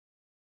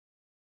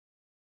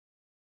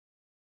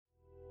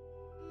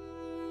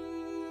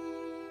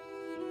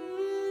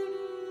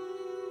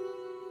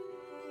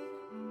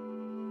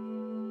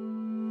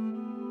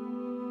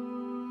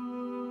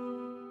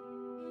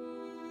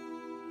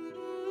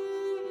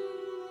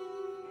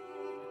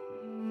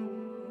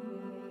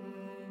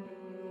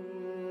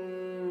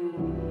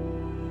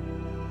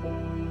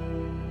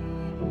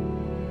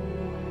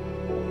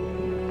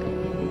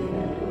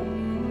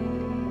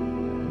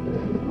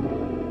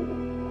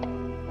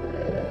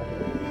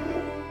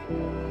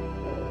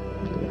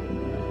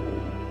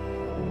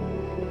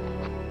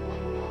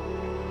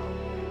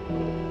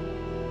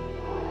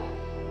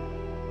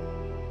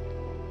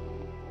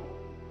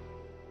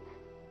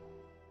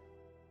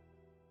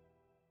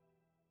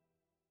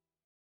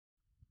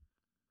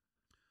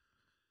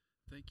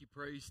Thank you,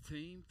 praise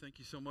team. Thank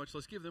you so much.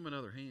 Let's give them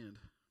another hand.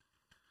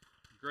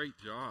 Great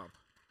job.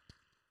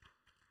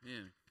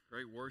 Man,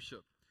 great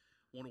worship.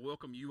 I want to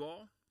welcome you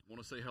all. I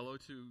want to say hello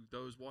to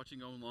those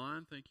watching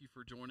online. Thank you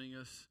for joining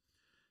us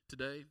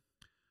today.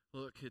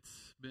 Look,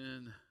 it's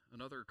been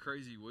another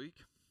crazy week.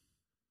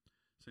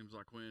 Seems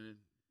like when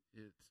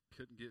it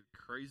couldn't get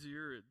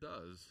crazier, it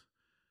does.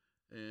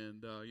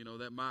 And,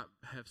 that might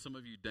have some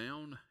of you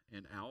down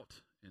and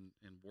out and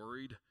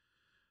worried.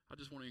 I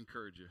just want to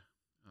encourage you.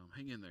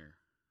 Hang in there.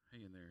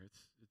 Hang in there.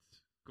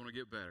 It's going to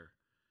get better.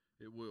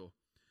 It will.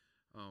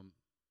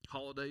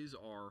 Holidays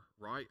are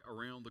right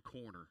around the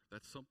corner.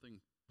 That's something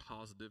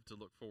positive to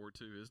look forward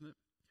to, isn't it?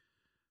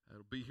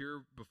 It'll be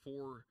here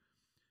before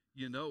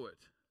you know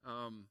it.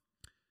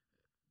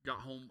 Got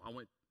home. I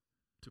went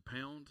to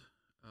Pound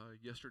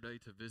yesterday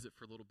to visit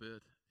for a little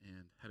bit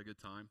and had a good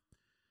time.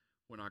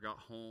 When I got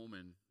home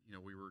and,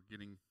 we were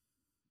getting,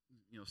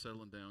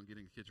 settling down,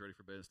 getting the kids ready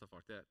for bed and stuff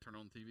like that, turn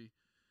on the TV,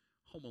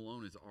 Home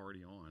Alone is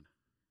already on.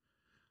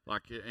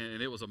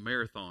 And it was a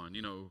marathon,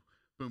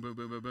 boom, boom,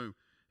 boom, boom, boom.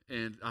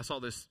 And I saw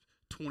this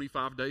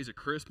 25 days of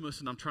Christmas,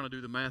 and I'm trying to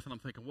do the math, and I'm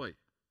thinking, wait,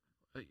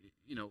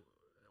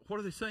 what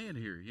are they saying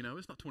here?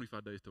 It's not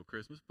 25 days till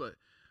Christmas. But,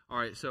 all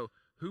right, so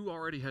who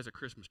already has a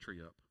Christmas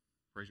tree up?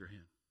 Raise your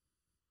hand.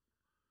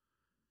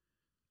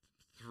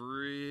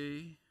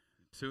 3,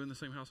 2 in the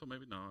same household,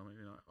 maybe? No,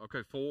 maybe not.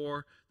 Okay,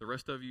 4. The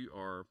rest of you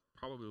are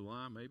probably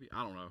lying, maybe.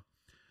 I don't know.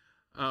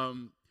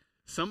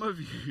 Some of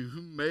you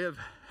may have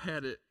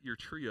had your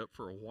tree up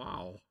for a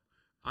while.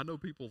 I know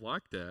people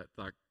like that.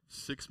 Like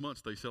 6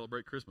 months they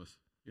celebrate Christmas,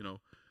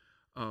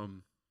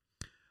 Isn't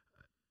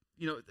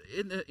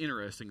it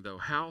interesting, though,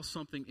 how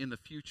something in the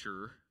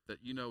future that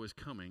is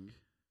coming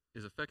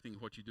is affecting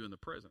what you do in the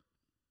present?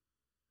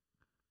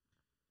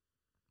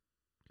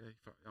 Okay,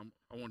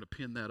 I want to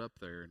pin that up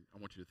there, and I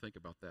want you to think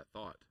about that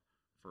thought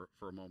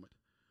for a moment.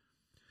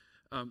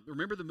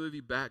 Remember the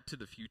movie Back to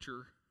the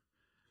Future?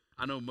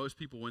 I know most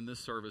people in this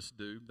service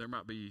do. There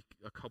might be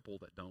a couple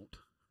that don't.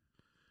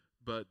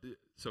 But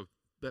so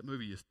that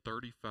movie is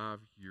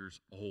 35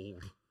 years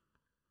old,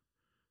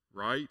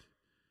 right?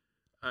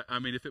 I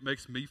mean, if it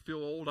makes me feel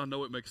old, I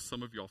know it makes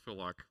some of y'all feel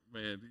like,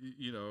 man,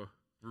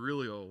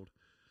 really old.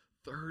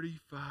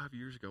 35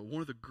 years ago,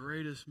 one of the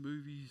greatest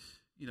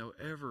movies,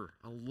 ever.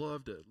 I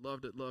loved it,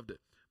 loved it, loved it.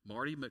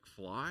 Marty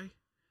McFly,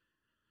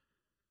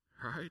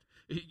 right?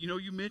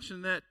 You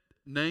mentioned that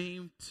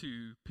name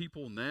to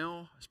people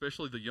now,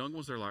 especially the young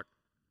ones. They're like,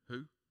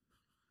 who?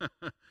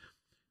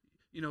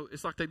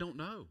 It's like they don't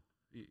know.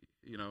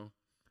 But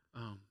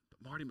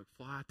Marty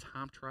McFly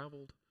time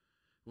traveled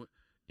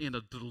in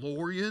a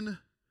DeLorean,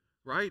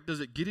 right? Does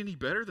it get any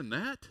better than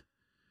that?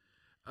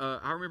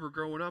 I remember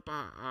growing up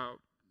I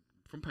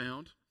from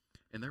Pound,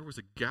 and there was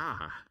a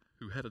guy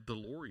who had a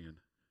DeLorean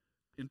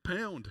in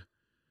Pound,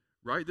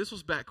 right? This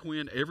was back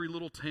when every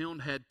little town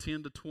had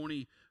 10 to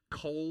 20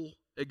 coal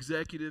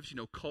executives.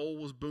 Coal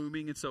was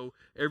booming, and so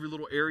every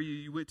little area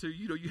you went to,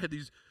 you had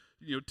these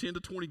 10 to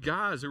 20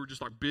 guys that were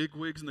just like big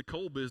wigs in the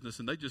coal business,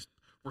 and they just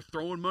were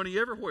throwing money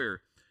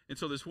everywhere. And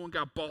so this one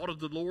guy bought a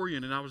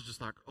DeLorean, and I was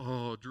just like,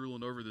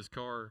 drooling over this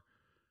car,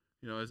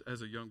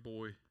 as a young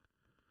boy.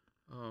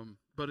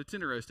 But it's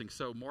interesting.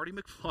 So Marty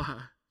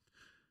McFly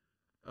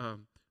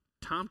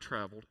time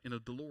traveled in a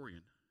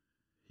DeLorean.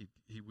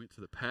 He went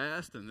to the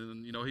past, and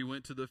then he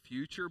went to the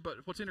future. But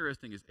what's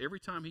interesting is every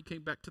time he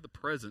came back to the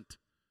present,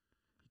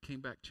 he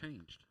came back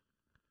changed.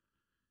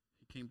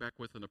 He came back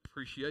with an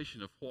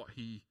appreciation of what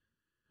he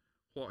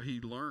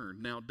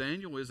learned. Now,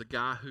 Daniel is a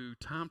guy who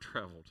time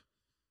traveled,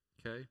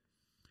 okay?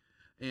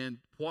 And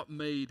what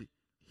made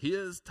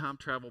his time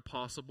travel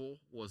possible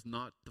was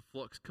not the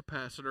flux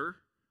capacitor.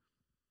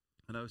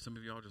 I know some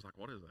of y'all are just like,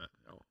 what is that?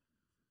 Oh.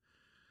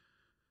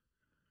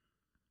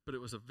 But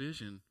it was a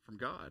vision from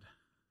God,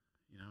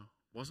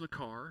 It wasn't a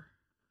car,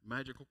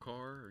 magical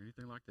car or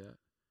anything like that.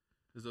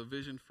 It was a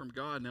vision from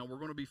God. Now, we're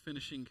going to be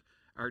finishing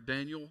our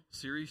Daniel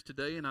series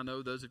today, and I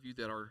know those of you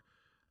that are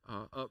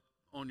up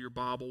on your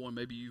Bible and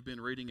maybe you've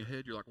been reading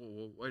ahead, you're like,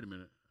 well, wait a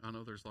minute. I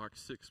know there's like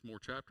 6 more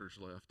chapters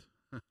left.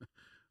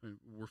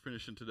 We're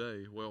finishing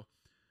today. Well,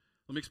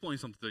 let me explain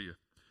something to you.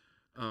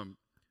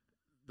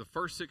 The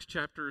first 6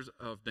 chapters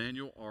of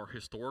Daniel are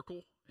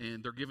historical,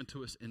 and they're given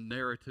to us in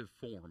narrative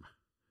form.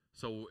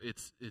 So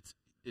it's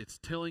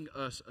telling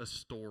us a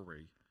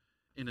story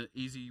in an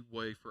easy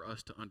way for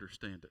us to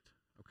understand it,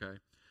 okay?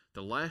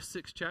 The last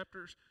 6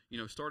 chapters,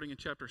 starting in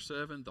chapter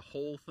 7, the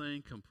whole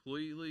thing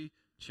completely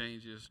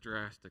changes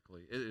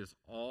drastically. It is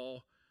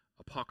all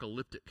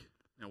apocalyptic.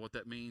 Now, what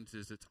that means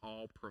is it's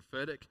all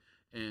prophetic,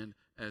 and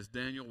as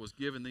Daniel was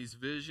given these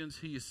visions,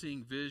 he is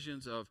seeing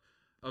visions of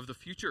the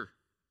future.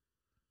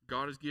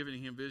 God is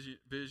giving him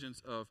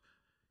visions of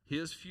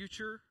his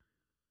future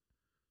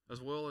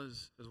as well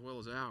as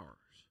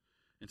ours.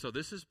 And so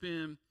this has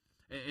been,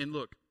 and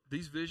look,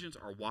 these visions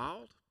are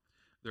wild,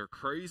 they're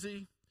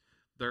crazy,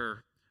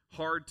 they're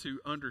hard to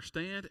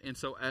understand, and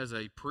so as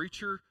a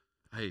preacher,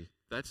 hey,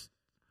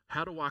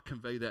 how do I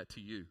convey that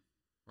to you,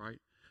 right?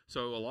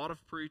 So a lot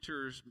of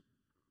preachers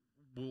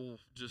will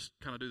just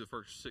kind of do the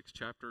first 6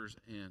 chapters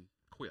and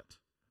quit,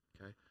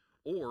 okay?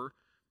 Or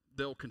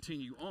they'll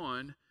continue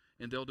on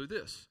and they'll do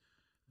this.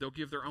 They'll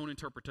give their own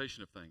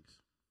interpretation of things.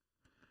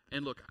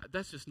 And look,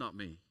 that's just not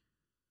me,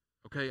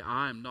 okay?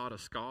 I am not a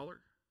scholar.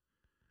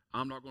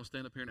 I'm not going to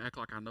stand up here and act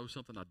like I know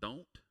something I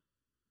don't.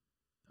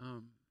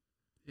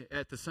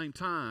 At the same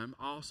time,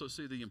 I also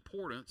see the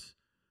importance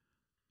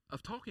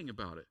of talking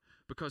about it.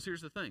 Because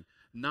here's the thing,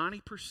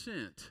 90%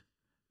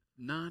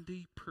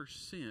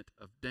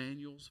 of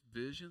Daniel's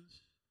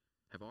visions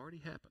have already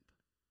happened.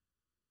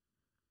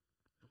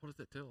 What does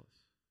that tell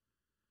us?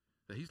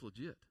 That he's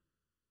legit.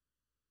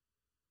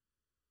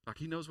 Like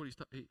he knows what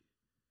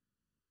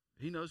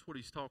he knows what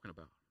he's talking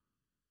about.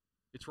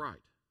 It's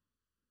right.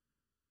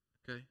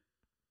 Okay?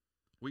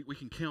 We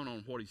can count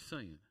on what he's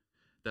saying.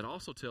 That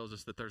also tells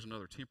us that there's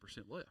another 10%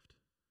 left.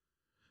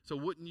 So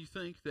wouldn't you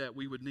think that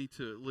we would need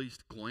to at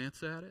least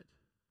glance at it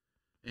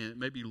and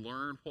maybe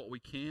learn what we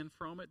can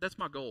from it? That's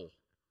my goal.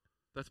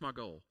 That's my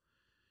goal,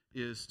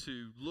 is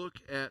to look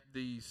at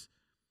these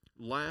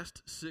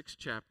last 6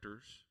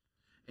 chapters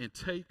and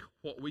take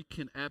what we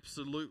can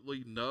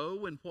absolutely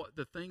know and what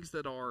the things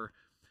that are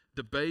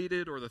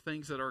debated or the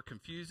things that are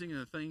confusing and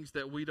the things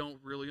that we don't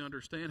really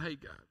understand. Hey,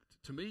 God,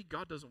 to me,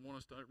 God doesn't want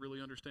us to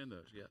really understand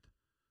those yet.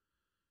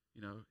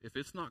 You know, if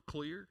it's not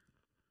clear,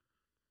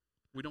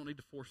 we don't need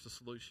to force the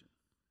solution.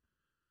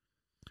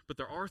 But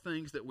there are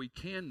things that we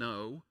can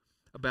know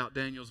about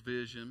Daniel's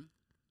vision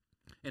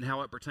and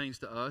how it pertains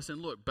to us.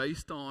 And look,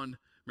 based on,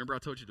 remember I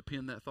told you to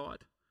pin that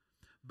thought?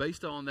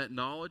 Based on that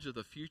knowledge of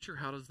the future,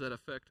 how does that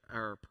affect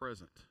our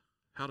present?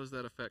 How does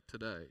that affect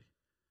today,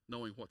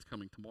 knowing what's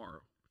coming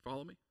tomorrow?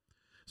 Follow me?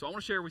 So I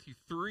want to share with you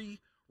 3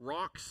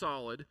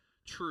 rock-solid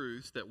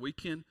truths that we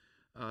can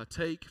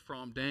take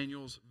from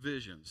Daniel's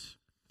visions.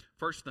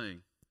 First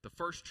thing, the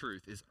first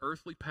truth is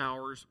earthly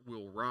powers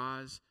will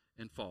rise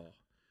and fall.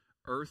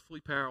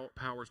 Earthly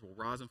powers will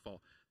rise and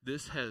fall.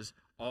 This has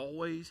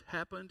always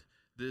happened.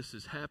 This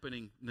is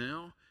happening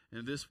now,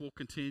 and this will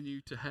continue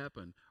to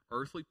happen.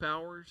 Earthly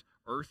powers,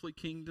 earthly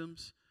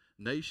kingdoms,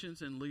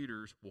 nations, and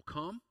leaders will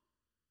come,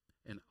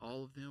 and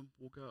all of them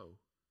will go.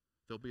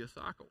 There'll be a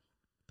cycle.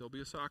 There'll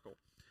be a cycle.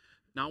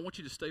 Now, I want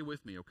you to stay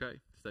with me, okay?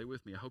 Stay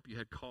with me. I hope you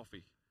had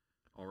coffee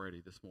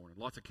already this morning.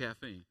 Lots of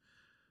caffeine.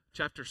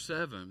 Chapter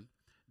 7,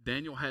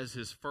 Daniel has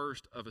his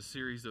first of a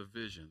series of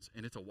visions,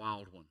 and it's a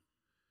wild one.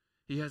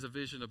 He has a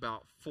vision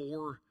about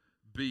 4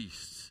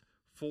 beasts,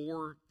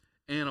 4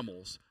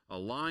 animals, a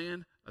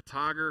lion, a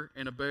tiger,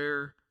 and a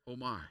bear. Oh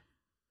my.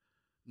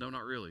 No,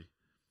 not really.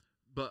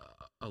 But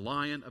a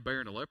lion, a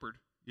bear, and a leopard.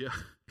 Yeah,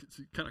 it's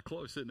kind of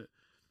close, isn't it?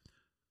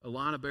 A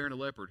lion, a bear, and a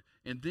leopard.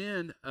 And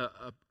then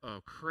a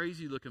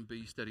crazy-looking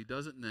beast that he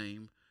doesn't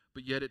name,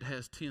 but yet it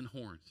has 10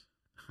 horns.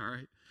 All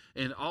right?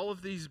 And all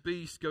of these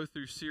beasts go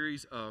through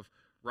series of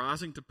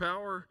rising to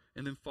power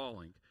and then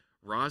falling.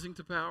 Rising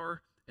to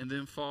power and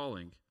then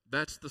falling.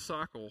 That's the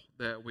cycle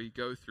that we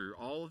go through.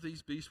 All of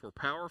these beasts were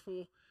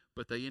powerful,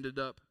 but they ended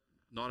up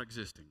not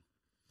existing.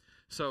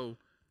 So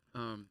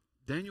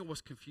Daniel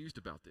was confused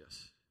about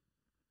this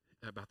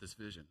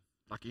vision,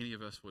 like any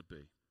of us would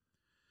be.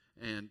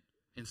 And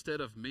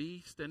instead of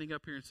me standing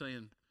up here and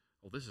saying,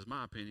 well, this is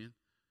my opinion,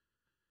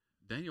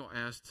 Daniel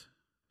asked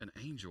an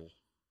angel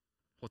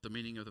what the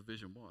meaning of the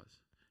vision was.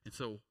 And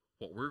so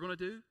what we're going to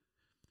do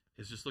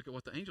is just look at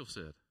what the angel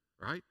said,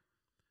 right?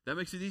 That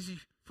makes it easy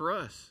for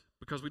us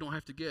because we don't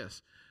have to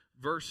guess.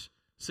 Verse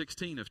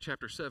 16 of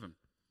chapter 7.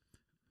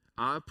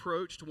 I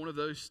approached one of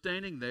those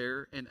standing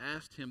there and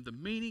asked him the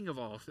meaning of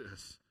all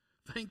this.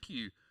 Thank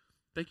you.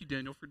 Thank you,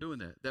 Daniel, for doing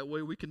that. That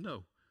way we can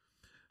know.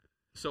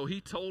 So he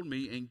told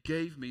me and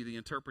gave me the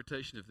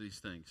interpretation of these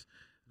things.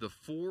 The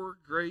 4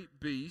 great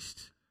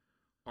beasts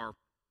are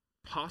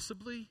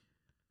possibly,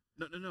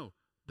 no.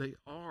 They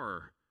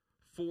are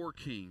 4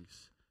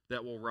 kings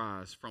that will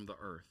rise from the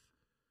earth.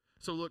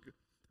 So look,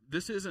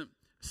 this isn't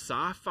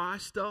sci-fi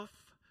stuff.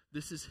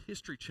 This is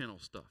History Channel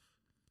stuff.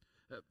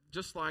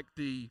 Just like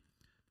the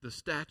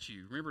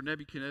statue. Remember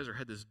Nebuchadnezzar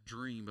had this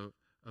dream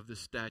of this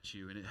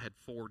statue, and it had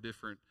 4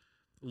 different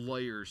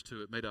layers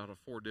to it, made out of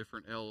 4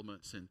 different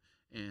elements.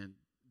 And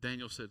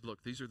Daniel said,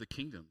 look, these are the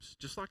kingdoms.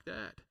 Just like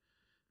that.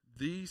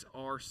 These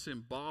are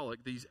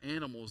symbolic. These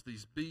animals,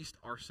 these beasts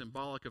are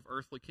symbolic of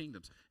earthly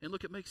kingdoms. And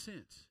look, it makes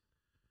sense.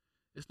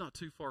 It's not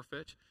too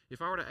far-fetched.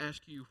 If I were to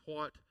ask you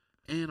what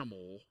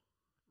animal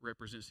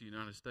represents the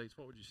United States,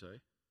 what would you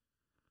say?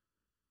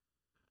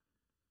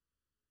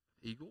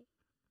 Eagle?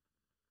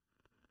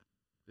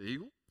 The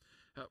eagle?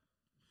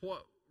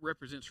 What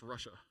represents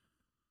Russia?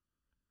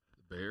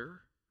 The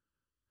bear?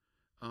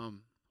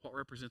 What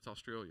represents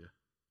Australia?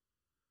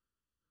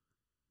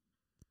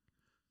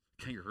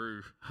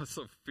 Kangaroo. That's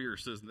so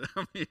fierce, isn't it?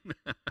 I mean,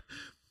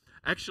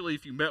 actually,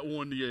 if you met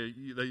one,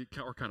 they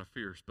are kind of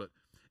fierce. But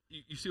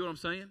you see what I'm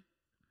saying?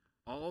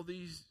 All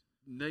these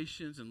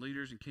nations and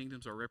leaders and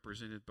kingdoms are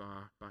represented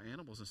by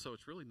animals, and so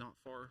it's really not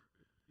far.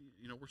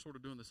 We're sort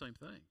of doing the same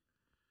thing.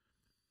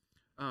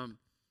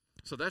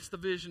 So that's the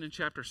vision in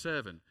chapter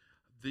 7.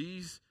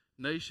 These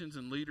nations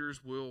and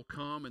leaders will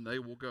come and they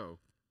will go.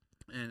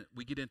 And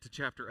we get into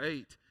chapter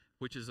 8,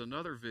 which is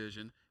another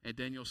vision, and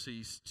Daniel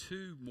sees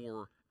two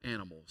more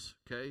animals,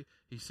 okay?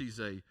 He sees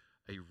a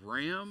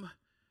ram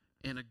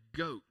and a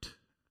goat.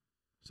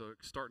 So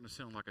it's starting to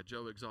sound like a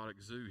Joe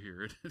Exotic zoo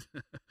here.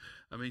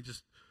 I mean,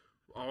 just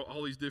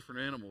all these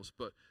different animals.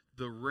 But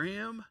the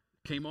ram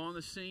came on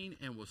the scene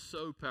and was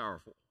so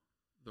powerful.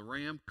 The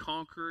ram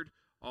conquered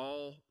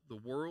all the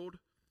world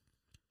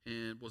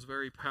and was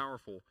very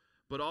powerful.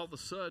 But all of a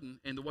sudden,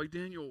 and the way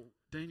Daniel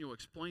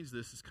explains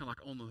this is kind of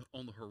like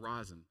on the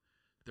horizon,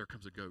 there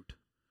comes a goat.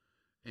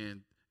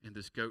 And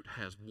this goat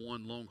has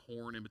one long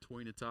horn in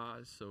between its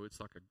eyes, so it's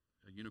like a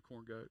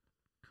unicorn goat.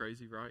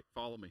 Crazy, right?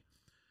 Follow me.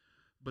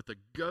 But the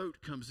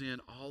goat comes in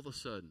all of a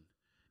sudden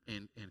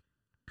and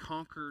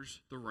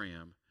conquers the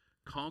ram,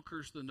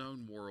 conquers the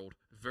known world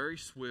very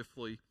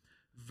swiftly,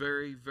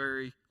 very,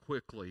 very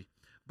quickly.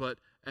 But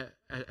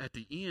at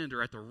the end,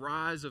 or at the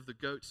rise of the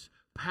goat's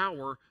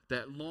power,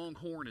 that long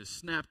horn is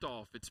snapped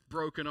off. It's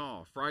broken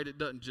off, right? It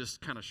doesn't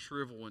just kind of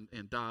shrivel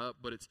and die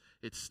up, but it's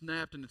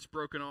snapped and it's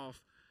broken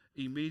off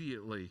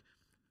immediately.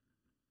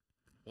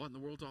 What in the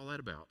world's all that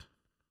about,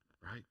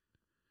 right?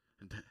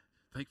 And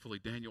thankfully,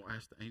 Daniel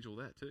asked the angel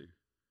that too.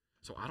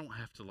 So I don't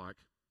have to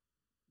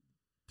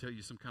tell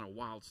you some kind of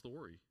wild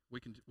story. We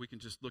can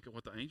just look at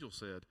what the angel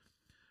said.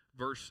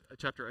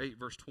 Chapter 8,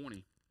 verse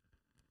 20.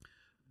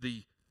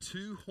 The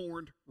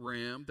two-horned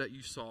ram that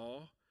you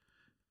saw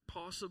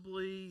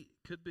possibly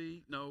could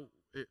be, no,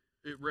 it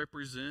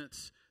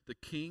represents the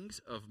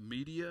kings of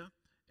Media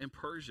and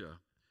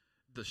Persia.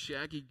 The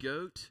shaggy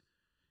goat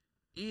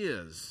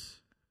is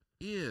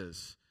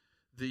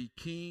the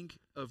king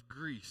of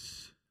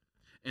Greece.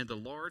 And the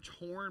large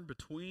horn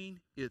between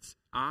its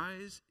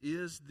eyes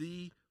is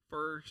the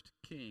first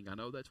king. I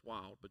know that's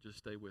wild, but just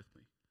stay with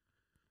me.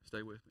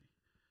 Stay with me.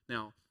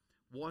 Now,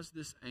 was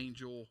this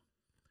angel,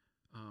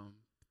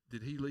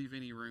 did he leave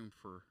any room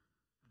for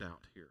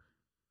doubt here?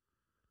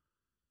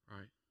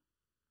 Right?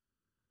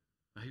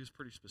 Now, he was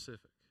pretty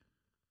specific.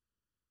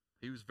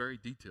 He was very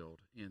detailed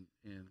in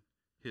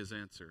his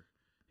answer.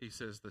 He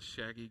says the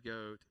shaggy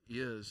goat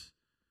is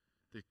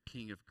the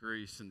king of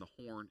Greece and the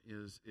horn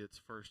is its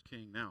first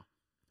king. Now,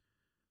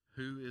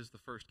 who is the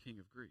first king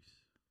of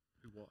Greece?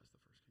 Who was the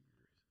first king of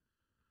Greece?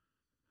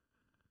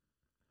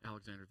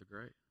 Alexander the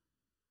Great.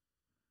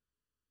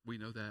 We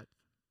know that.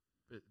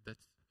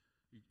 That's,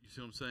 you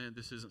see what I'm saying?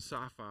 This isn't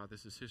sci-fi.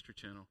 This is History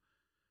Channel.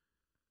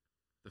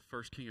 The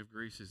first king of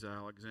Greece is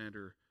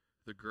Alexander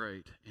the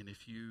Great. And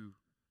if you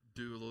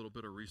do a little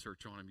bit of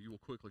research on him, you will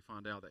quickly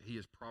find out that he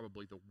is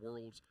probably the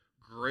world's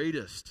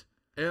greatest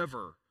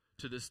ever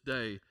to this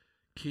day.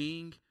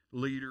 King,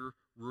 leader,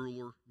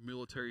 ruler,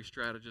 military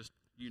strategist,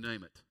 you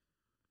name it.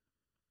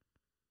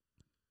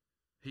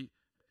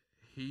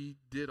 He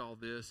did all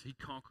this. He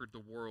conquered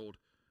the world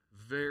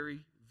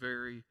very,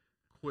 very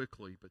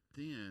quickly. But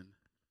then,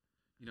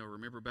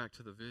 remember back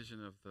to the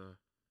vision of the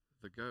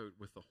goat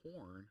with the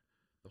horn.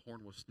 The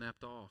horn was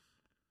snapped off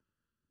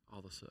all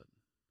of a sudden.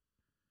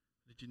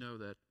 Did you know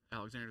that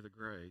Alexander the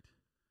Great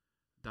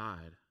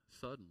died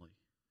suddenly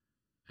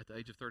at the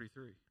age of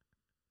 33?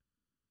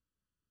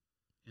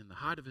 In the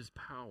height of his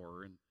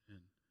power and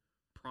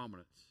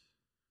prominence,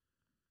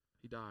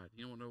 he died.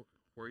 You don't know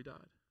where he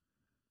died?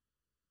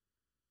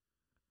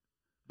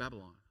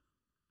 Babylon.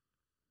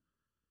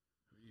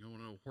 You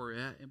don't know where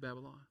at in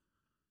Babylon?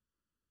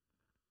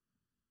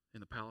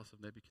 In the palace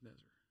of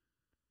Nebuchadnezzar.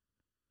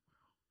 Wow.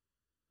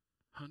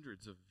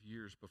 Hundreds of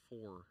years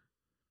before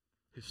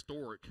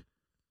historic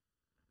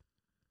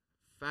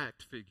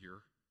fact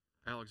figure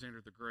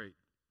Alexander the Great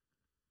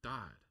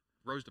died,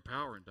 rose to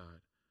power and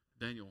died,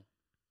 Daniel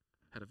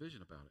had a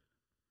vision about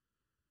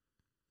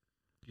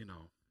it.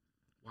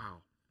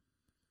 Wow.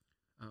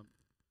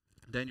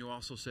 Daniel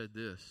also said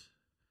this,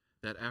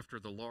 that after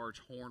the large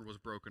horn was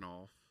broken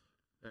off,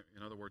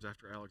 in other words,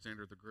 after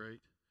Alexander the Great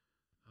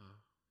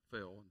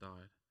fell and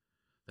died,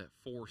 that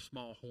 4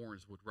 small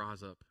horns would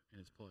rise up in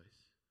its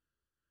place.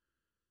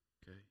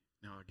 Okay.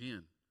 Now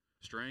again,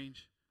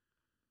 strange,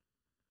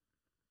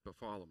 but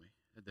follow me.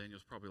 And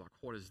Daniel's probably like,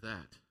 what is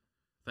that?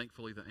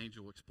 Thankfully, the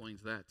angel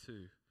explains that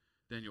too.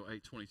 Daniel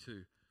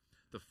 8:22.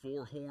 The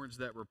 4 horns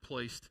that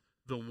replaced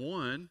the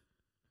one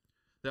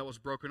that was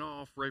broken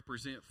off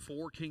represent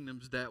 4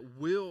 kingdoms that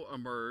will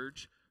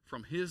emerge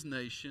from his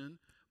nation,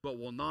 but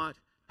will not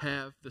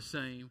have the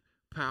same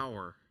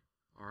power.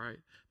 All right?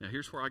 Now,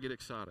 here's where I get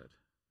excited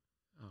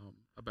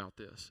about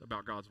this,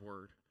 about God's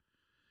word,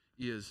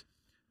 is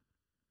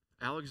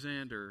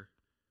Alexander,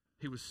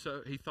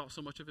 he thought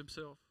so much of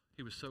himself.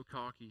 He was so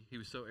cocky. He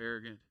was so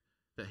arrogant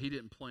that he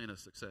didn't plan a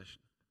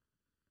succession.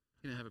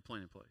 He didn't have a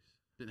plan in place.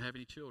 Didn't have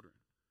any children.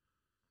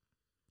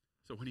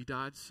 So when he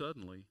died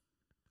suddenly,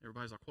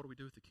 everybody's like, what do we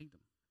do with the kingdom?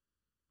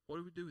 What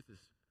do we do with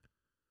this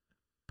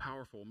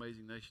powerful,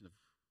 amazing nation of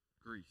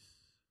Greece?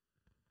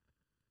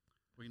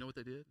 Well, you know what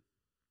they did?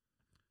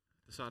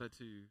 Decided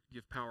to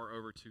give power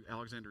over to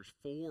Alexander's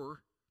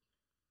four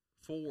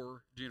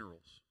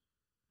generals.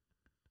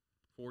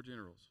 4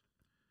 generals.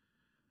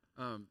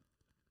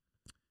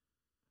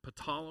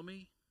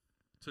 Ptolemy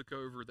took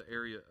over the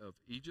area of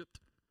Egypt.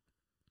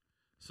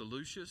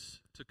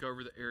 Seleucus took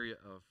over the area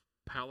of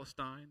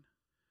Palestine.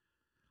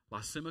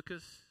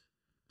 Lysimachus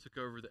took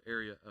over the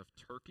area of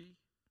Turkey.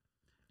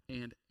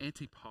 And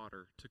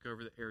Antipater took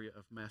over the area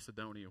of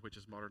Macedonia, which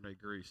is modern-day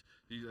Greece.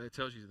 It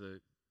tells you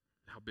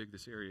how big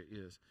this area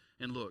is.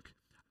 And look,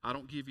 I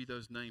don't give you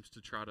those names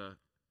to try to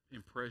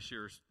impress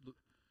yours.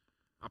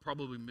 I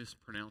probably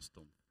mispronounced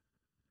them.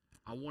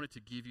 I wanted to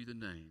give you the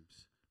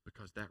names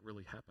because that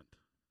really happened.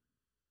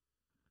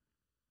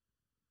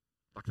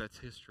 Like, that's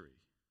history.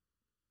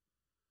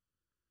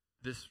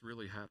 This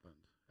really happened.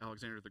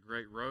 Alexander the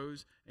Great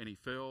rose and he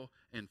fell,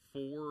 and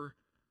 4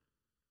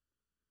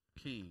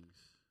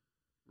 kings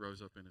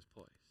rose up in his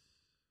place.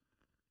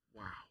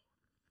 Wow.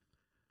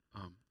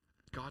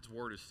 God's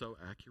word is so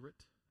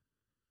accurate.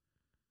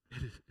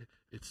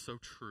 It's so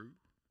true.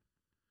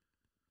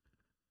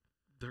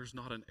 There's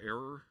not an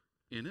error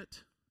in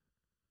it.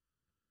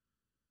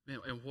 Man,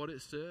 and what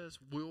it says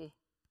will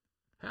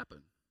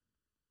happen.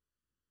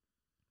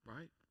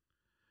 Right?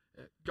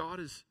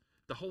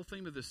 The whole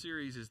theme of the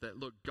series is that,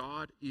 look,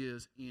 God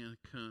is in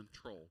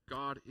control.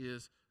 God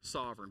is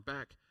sovereign.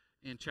 Back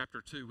in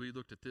chapter 2, we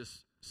looked at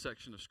this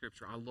section of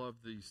Scripture. I love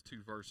these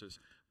 2 verses.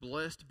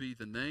 Blessed be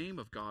the name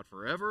of God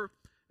forever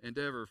and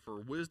ever, for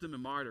wisdom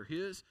and might are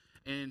His,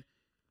 and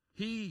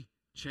He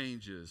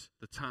changes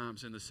the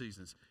times and the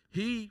seasons.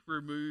 He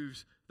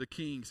removes the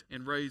kings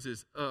and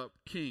raises up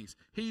kings.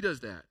 He does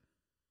that.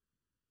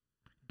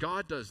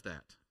 God does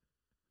that.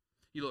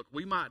 You look,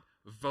 we might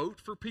vote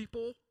for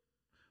people,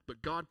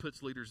 but God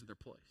puts leaders in their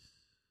place.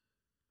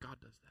 God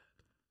does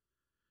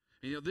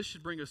that. And this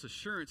should bring us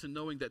assurance in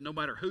knowing that no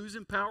matter who's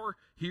in power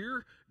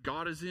here,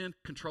 God is in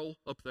control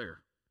up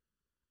there.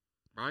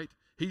 Right?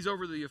 He's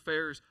over the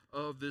affairs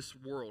of this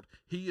world.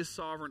 He is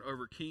sovereign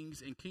over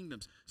kings and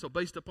kingdoms. So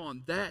based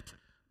upon that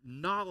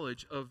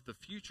knowledge of the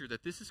future,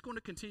 that this is going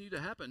to continue to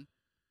happen,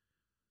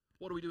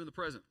 what do we do in the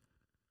present?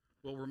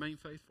 Well, remain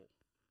faithful.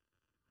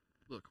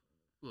 Look.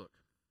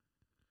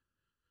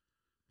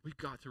 We've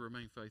got to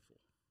remain faithful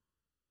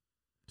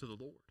to the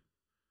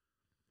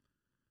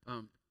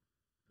Lord.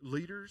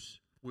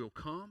 Leaders will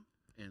come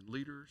and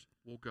leaders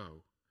will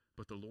go,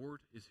 but the Lord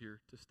is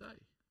here to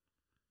stay.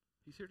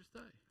 He's here to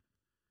stay.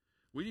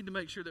 We need to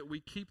make sure that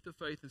we keep the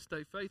faith and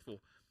stay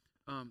faithful.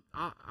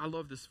 I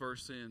love this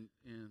verse in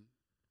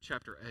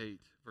chapter 8,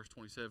 verse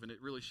 27.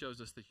 It really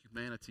shows us the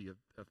humanity of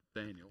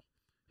Daniel,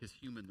 his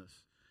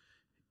humanness.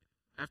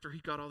 After he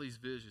got all these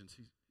visions,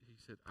 he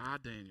said, I,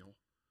 Daniel,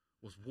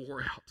 was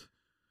wore out.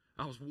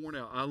 I was worn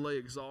out. I lay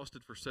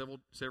exhausted for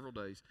several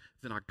days.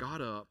 Then I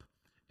got up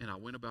and I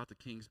went about the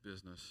king's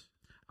business.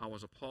 I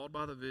was appalled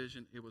by the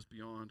vision. It was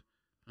beyond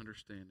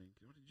understanding.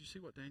 Did you see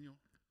what Daniel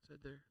said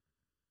there?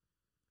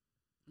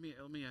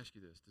 Let me ask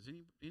you this. Does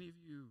any of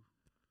you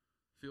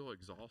feel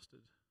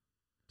exhausted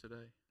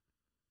today?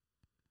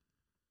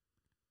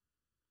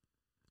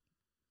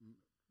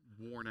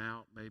 Worn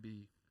out,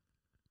 maybe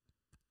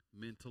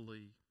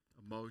mentally,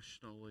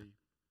 emotionally,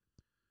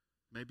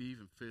 maybe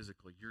even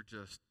physically. You're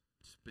just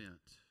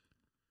spent.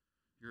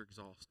 You're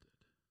exhausted.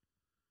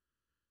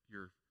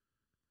 You're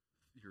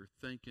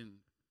thinking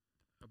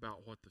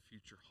about what the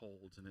future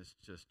holds, and it's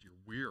just, you're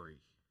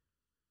weary.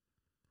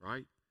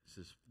 Right? It's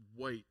this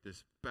weight,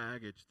 this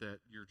baggage that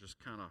you're just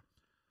kind of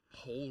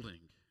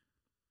holding,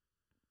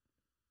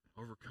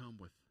 overcome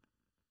with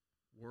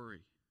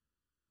worry.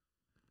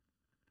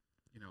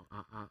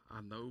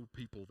 I know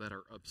people that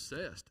are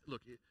obsessed.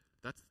 Look,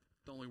 that's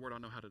the only word I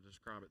know how to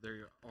describe it.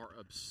 They are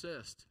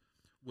obsessed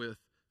with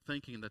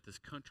thinking that this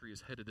country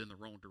is headed in the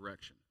wrong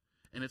direction.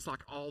 And it's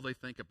like all they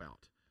think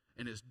about.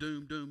 And it's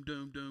doom, doom,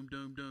 doom, doom,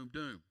 doom, doom,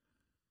 doom.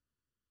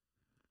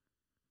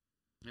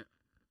 Yeah.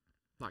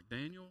 Like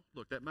Daniel,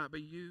 look, that might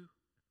be you,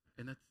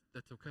 and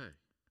that's okay.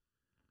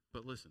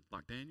 But listen,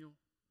 like Daniel,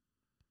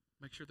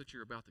 make sure that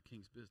you're about the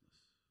king's business.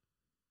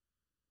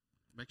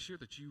 Make sure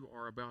that you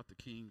are about the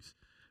king's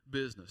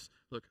business.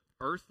 Look,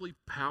 earthly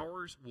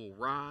powers will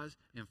rise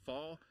and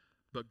fall,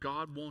 but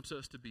God wants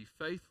us to be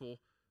faithful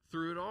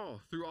through it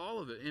all, through all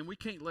of it. And we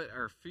can't let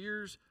our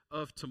fears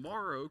of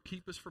tomorrow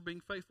keep us from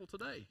being faithful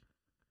today.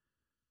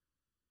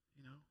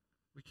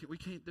 We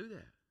can't do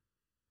that.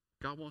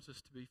 God wants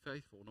us to be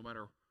faithful no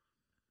matter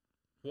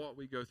what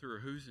we go through or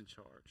who's in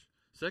charge.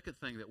 Second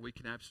thing that we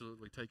can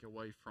absolutely take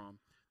away from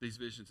these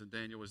visions in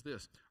Daniel is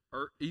this.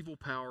 Evil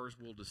powers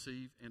will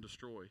deceive and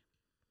destroy.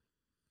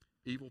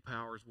 Evil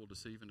powers will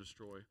deceive and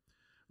destroy.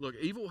 Look,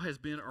 evil has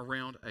been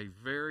around a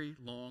very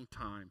long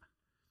time.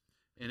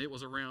 And it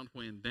was around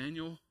when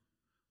Daniel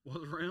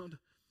was around.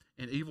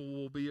 And evil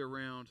will be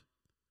around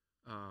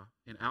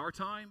in our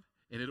time.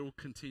 And it will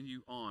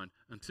continue on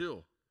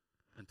until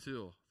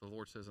the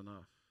Lord says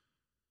enough.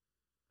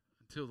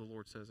 Until the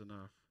Lord says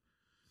enough.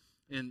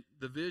 In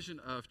the vision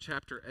of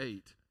chapter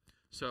 8,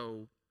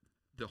 so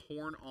the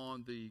horn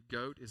on the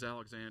goat is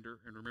Alexander.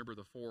 And remember,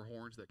 the 4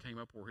 horns that came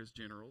up were his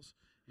generals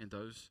and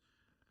those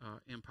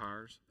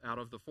empires. Out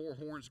of the 4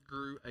 horns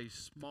grew a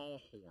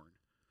small horn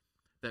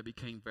that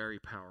became very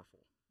powerful.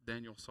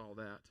 Daniel saw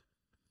that.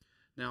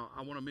 Now,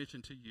 I want to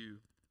mention to you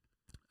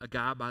a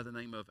guy by the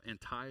name of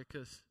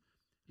Antiochus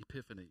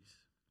Epiphanes.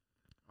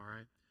 All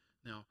right?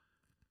 Now,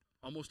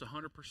 almost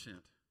 100%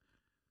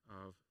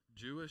 of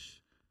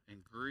Jewish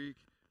and Greek,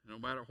 no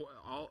matter what,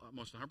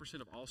 almost 100%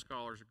 of all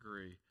scholars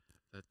agree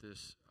that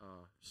this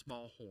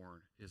small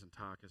horn is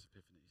Antiochus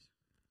Epiphanes.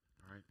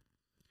 All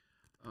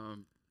right?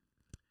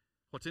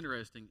 What's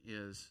interesting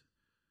is,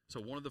 so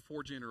one of the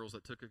 4 generals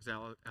that took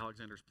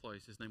Alexander's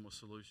place, his name was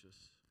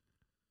Seleucus.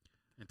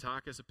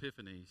 Antiochus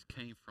Epiphanes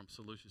came from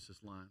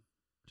Seleucus' line,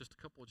 just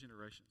a couple of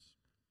generations.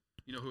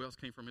 You know who else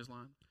came from his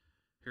line?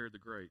 Herod the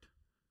Great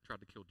tried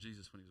to kill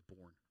Jesus when he was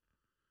born.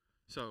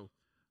 So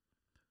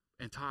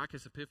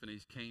Antiochus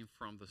Epiphanes came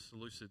from the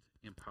Seleucid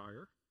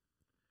Empire,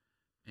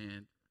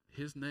 and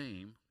his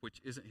name, which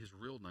isn't his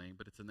real name,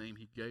 but it's a name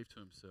he gave to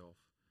himself,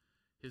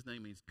 his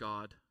name means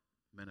God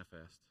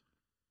manifest.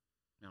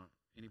 Now,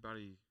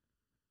 anybody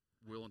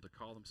willing to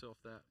call himself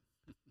that?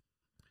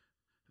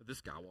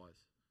 This guy was.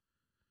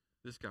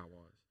 This guy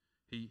was.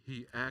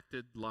 He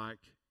acted like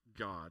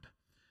God.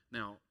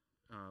 Now,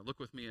 look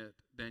with me at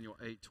Daniel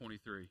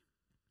 8:23.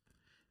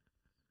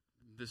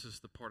 This is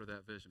the part of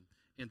that vision.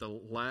 In the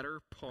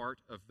latter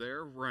part of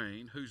their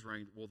reign, whose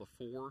reign? Well, the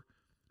 4,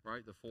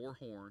 right? The 4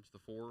 horns, the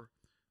 4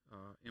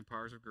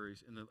 empires of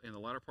Greece. In the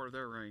latter part of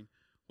their reign,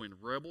 when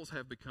rebels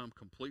have become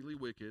completely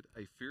wicked,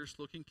 a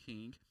fierce-looking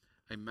king,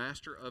 a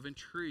master of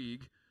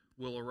intrigue,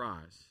 will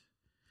arise.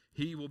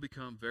 He will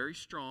become very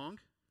strong,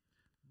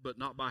 but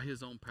not by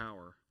his own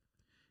power.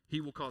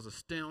 He will cause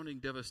astounding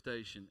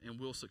devastation and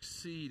will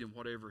succeed in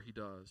whatever he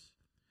does.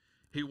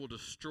 He will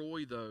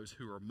destroy those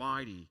who are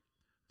mighty,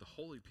 the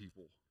holy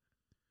people.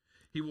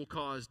 He will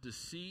cause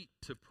deceit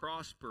to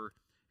prosper,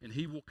 and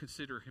he will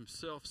consider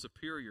himself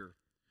superior.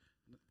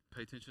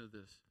 Pay attention to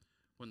this.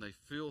 When they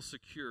feel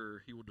secure,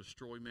 he will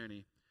destroy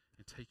many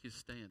and take his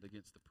stand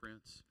against the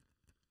prince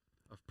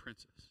of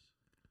princes.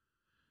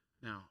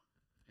 Now,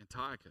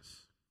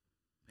 Antiochus,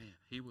 man,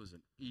 he was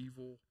an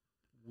evil,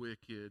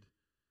 wicked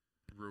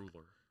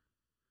ruler.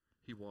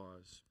 He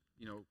was.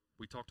 You know,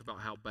 we talked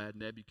about how bad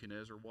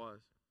Nebuchadnezzar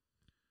was.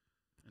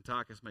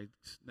 Antiochus made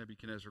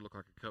Nebuchadnezzar look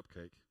like a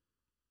cupcake.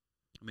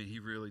 I mean, he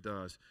really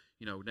does.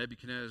 You know,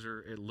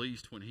 Nebuchadnezzar, at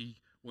least when he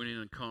went in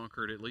and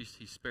conquered, at least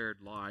he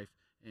spared life,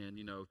 and,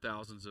 you know,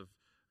 thousands of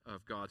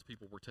God's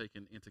people were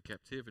taken into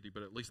captivity,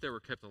 but at least they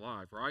were kept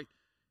alive, right?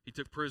 He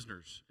took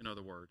prisoners, in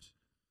other words.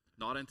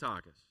 Not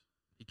Antiochus.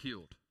 He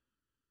killed.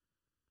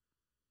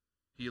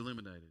 He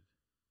eliminated.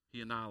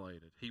 He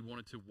annihilated. He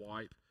wanted to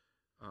wipe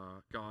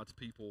God's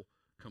people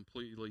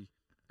completely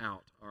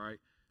out, all right?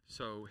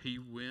 So he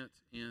went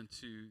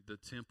into the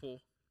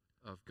temple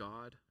of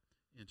God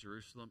in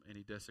Jerusalem, and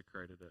he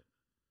desecrated it.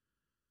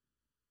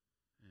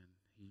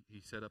 And he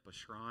set up a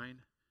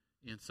shrine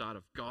inside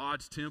of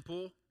God's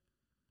temple,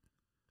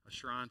 a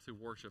shrine to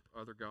worship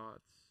other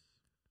gods.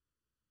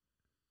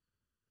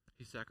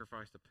 He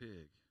sacrificed a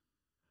pig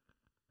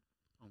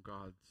on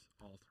God's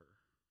altar.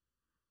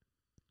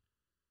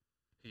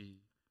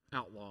 He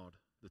outlawed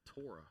the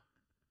Torah,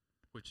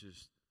 which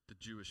is the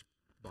Jewish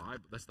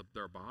Bible. That's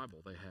their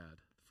Bible they had,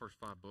 the first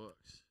 5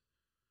 books.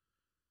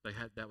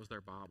 That was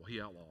their Bible. He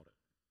outlawed it.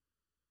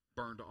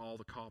 Burned all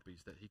the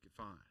copies that he could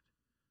find.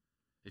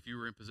 If you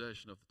were in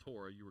possession of the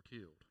Torah, you were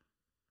killed.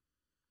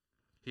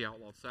 He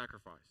outlawed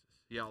sacrifices.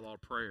 He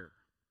outlawed prayer.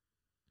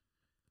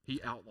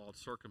 He outlawed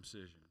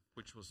circumcision,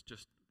 which was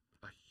just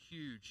a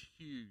huge,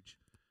 huge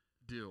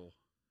deal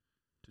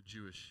to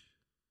Jewish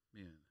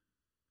men.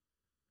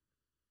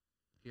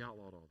 He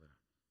outlawed all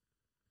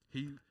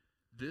that.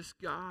 This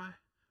guy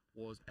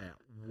was at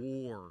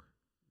war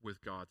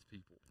with God's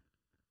people.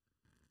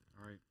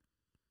 All right.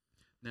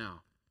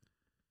 Now,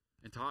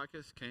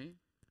 Antiochus came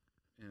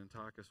and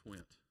Antiochus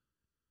went.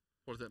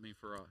 What does that mean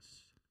for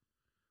us?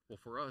 Well,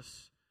 for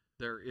us,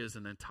 there is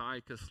an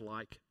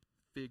Antiochus-like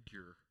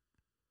figure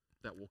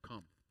that will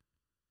come.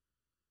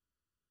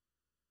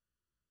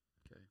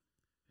 Okay.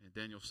 And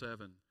Daniel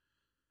 7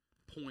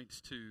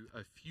 points to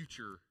a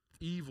future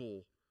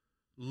evil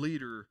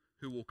leader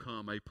who will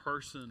come. A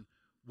person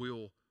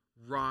will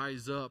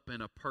rise up,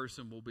 and a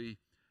person will be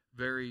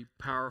very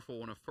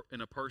powerful,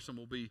 and a person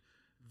will be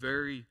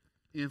very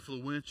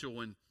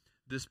influential, and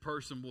this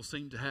person will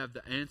seem to have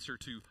the answer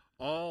to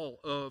all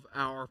of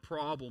our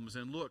problems.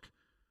 And look,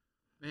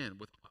 man,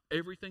 with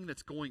everything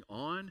that's going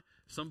on,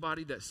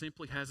 somebody that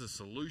simply has a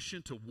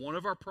solution to one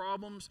of our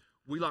problems,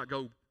 we like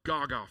go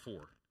gaga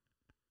for.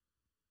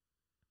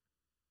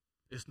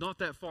 It's not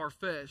that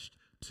far-fetched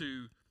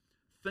to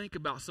think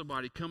about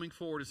somebody coming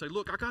forward and say,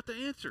 look, I got the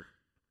answer.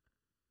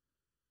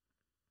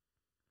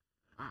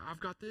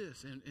 I've got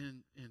this.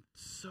 And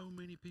so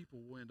many people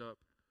will end up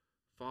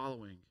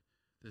following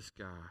this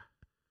guy.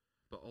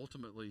 But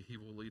ultimately, he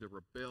will lead a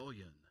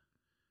rebellion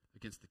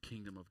against the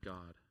kingdom of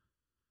God.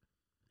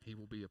 He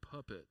will be a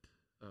puppet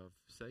of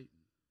Satan.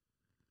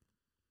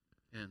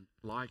 And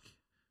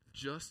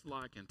just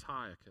like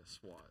Antiochus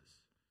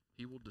was,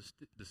 he will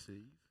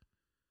deceive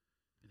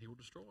and he will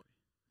destroy.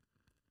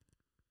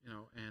 You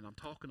know, and I'm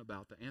talking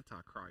about the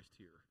Antichrist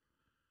here.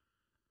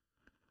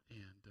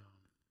 And,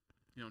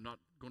 you know, not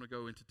going to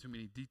go into too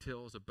many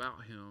details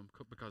about him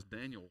because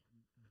Daniel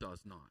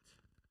does not.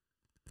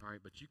 All right,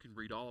 but you can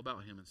read all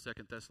about him in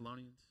 2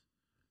 Thessalonians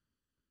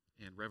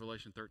and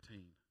Revelation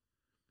 13.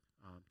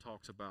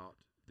 Talks about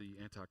the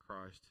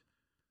Antichrist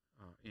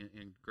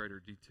in greater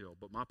detail.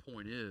 But my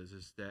point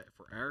is that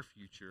for our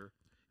future,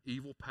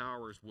 evil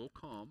powers will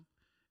come,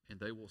 and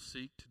they will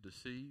seek to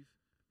deceive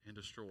and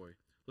destroy.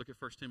 Look at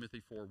 1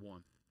 Timothy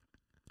 4:1.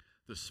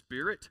 The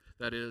Spirit,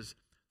 that is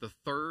the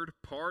third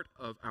part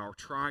of our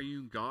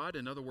triune God,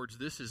 in other words,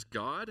 this is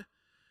God,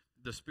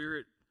 the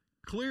Spirit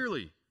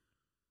clearly,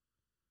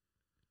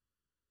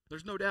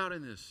 there's no doubt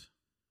in this.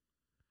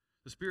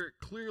 The Spirit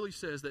clearly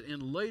says that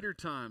in later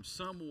times,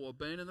 some will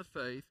abandon the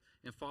faith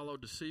and follow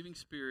deceiving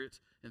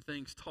spirits and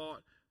things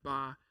taught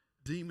by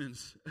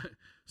demons.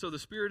 So the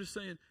Spirit is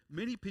saying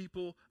many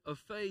people of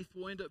faith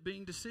will end up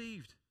being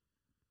deceived.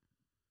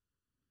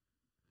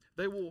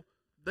 They will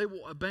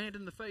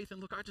abandon the faith. And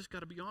look, I just got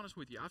to be honest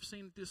with you. I've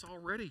seen this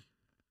already.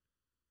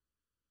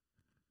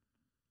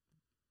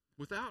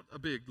 Without a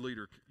big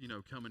leader,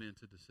 coming in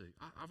to deceive.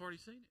 I've already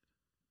seen it.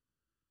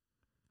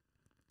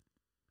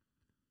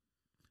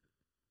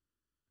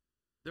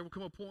 There will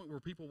come a point where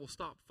people will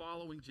stop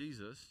following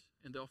Jesus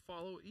and they'll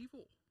follow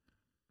evil.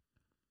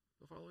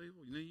 They'll follow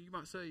evil. You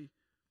might say,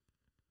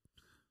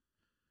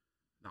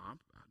 "No,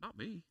 not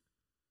me.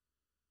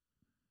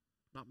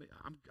 Not me.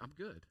 I'm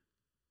good."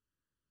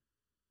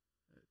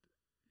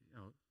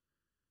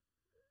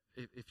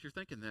 If you're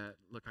thinking that,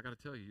 look, I got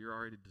to tell you, you're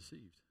already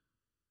deceived.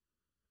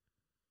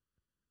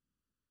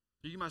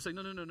 You might say,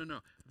 no.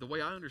 The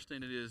way I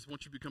understand it is,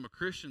 once you become a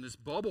Christian, this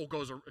bubble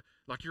goes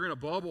like you're in a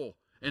bubble.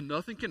 And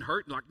nothing can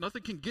hurt, like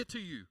nothing can get to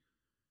you.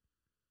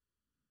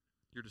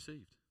 You're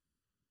deceived.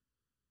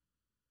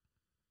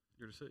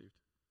 You're deceived.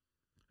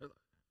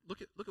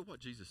 Look at what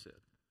Jesus said.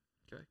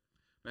 Okay?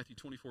 Matthew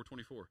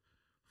 24:24.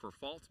 For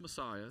false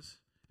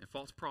messiahs and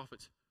false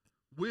prophets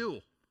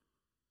will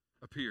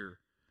appear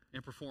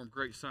and perform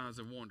great signs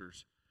and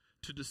wonders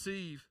to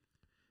deceive,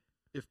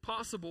 if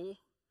possible,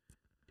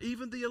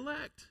 even the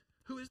elect.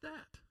 Who is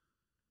that?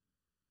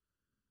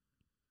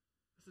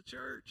 It's the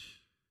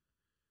church.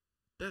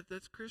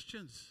 That's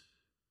Christians.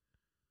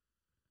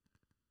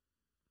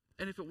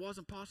 And if it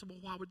wasn't possible,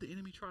 why would the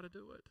enemy try to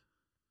do it?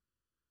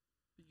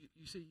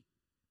 You see,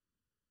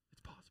 it's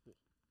possible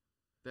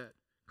that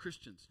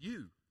Christians,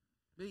 you,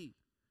 me,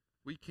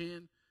 we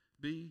can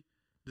be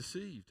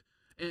deceived.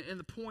 And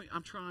the point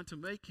I'm trying to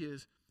make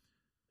is,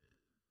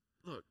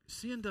 look,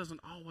 sin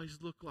doesn't always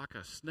look like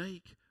a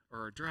snake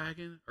or a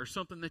dragon or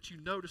something that you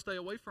know to stay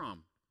away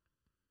from.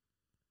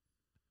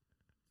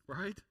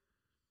 Right?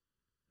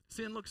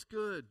 Sin looks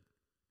good.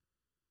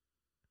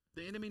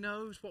 The enemy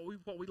knows what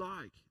we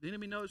like. The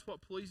enemy knows what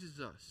pleases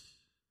us.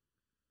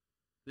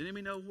 The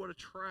enemy knows what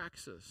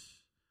attracts us.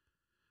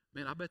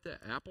 Man, I bet that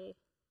apple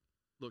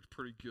looked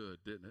pretty good,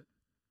 didn't it?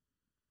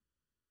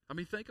 I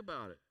mean, think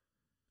about it.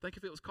 Think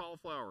if it was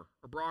cauliflower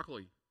or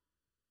broccoli.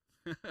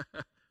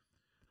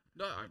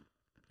 No,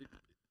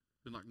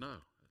 been like, no,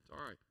 that's all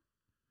right.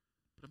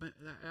 But I mean,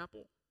 that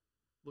apple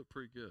looked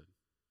pretty good.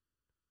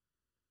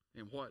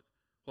 And what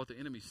the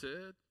enemy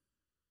said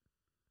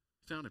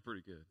sounded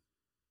pretty good.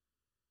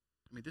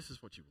 I mean, this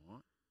is what you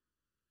want.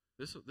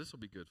 This will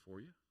be good for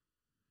you.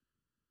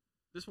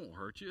 This won't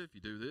hurt you if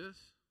you do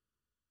this.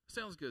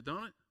 Sounds good,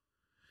 don't it?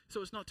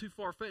 So it's not too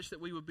far-fetched that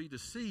we would be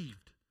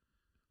deceived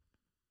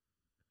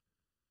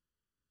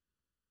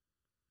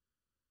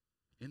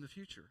in the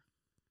future.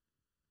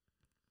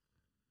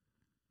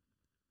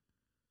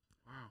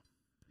 Wow.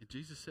 And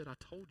Jesus said, I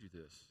told you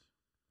this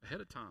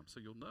ahead of time so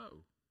you'll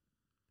know.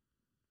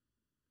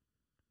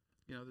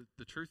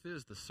 The truth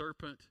is, the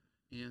serpent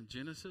in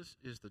Genesis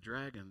is the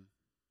dragon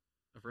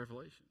of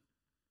Revelation.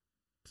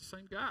 It's the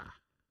same guy.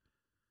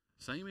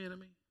 Same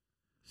enemy,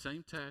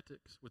 same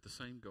tactics with the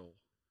same goal,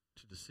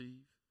 to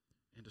deceive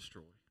and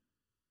destroy.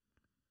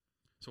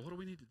 So what do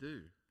we need to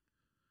do?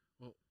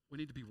 Well, we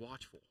need to be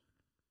watchful.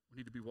 We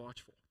need to be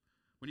watchful.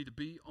 We need to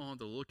be on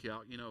the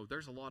lookout.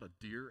 There's a lot of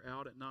deer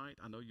out at night.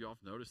 I know you all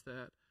have noticed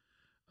that.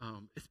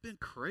 It's been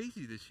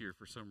crazy this year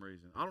for some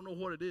reason. I don't know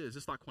what it is.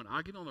 It's like when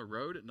I get on the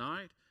road at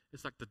night,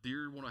 it's like the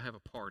deer want to have a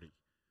party.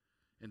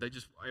 And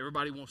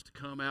everybody wants to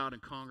come out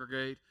and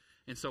congregate.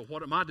 And so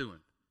what am I doing?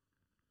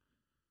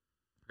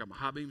 I got my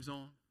high beams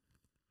on,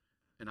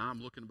 and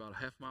I'm looking about a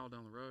half mile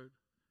down the road,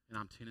 and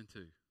I'm 10 and 2.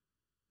 And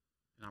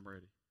I'm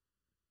ready.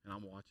 And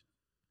I'm watching.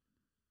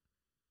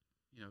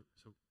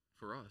 So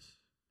for us,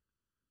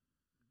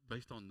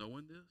 based on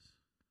knowing this,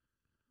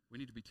 we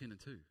need to be 10 and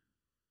 2.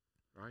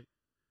 Right?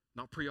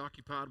 Not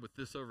preoccupied with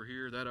this over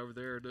here, that over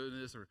there, doing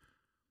this, or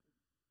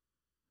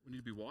we need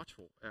to be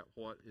watchful at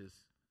what is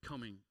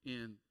coming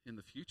in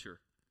the future.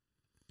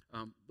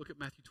 Look at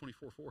Matthew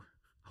 24:4.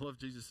 I love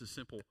Jesus'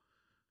 simple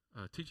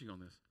teaching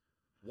on this.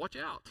 Watch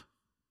out.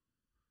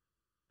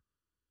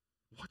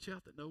 Watch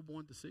out that no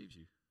one deceives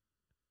you.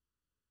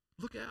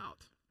 Look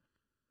out.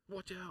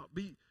 Watch out.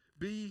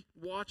 Be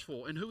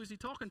watchful. And who is he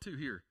talking to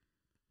here?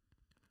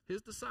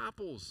 His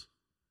disciples.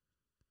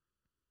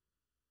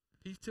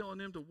 He's telling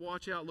them to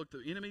watch out. Look,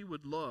 the enemy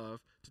would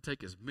love to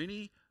take as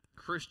many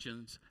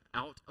Christians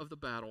out of the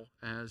battle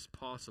as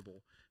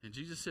possible. And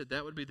Jesus said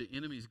that would be the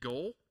enemy's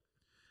goal.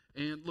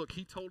 And look,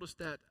 he told us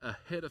that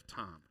ahead of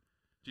time.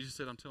 Jesus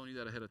said, I'm telling you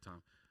that ahead of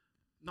time.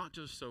 Not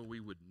just so we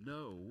would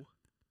know,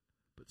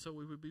 but so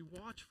we would be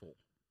watchful.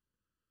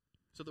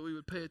 So that we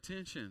would pay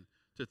attention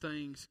to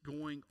things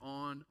going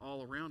on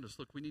all around us.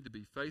 Look, we need to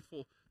be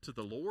faithful to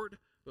the Lord,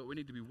 but we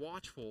need to be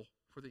watchful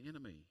for the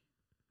enemy.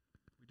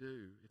 We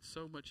do. It's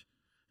so much,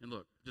 and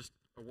look, just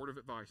a word of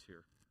advice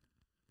here.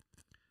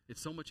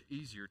 It's so much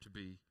easier to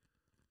be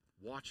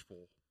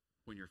watchful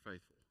when you're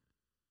faithful.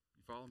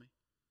 You follow me?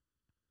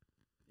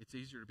 It's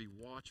easier to be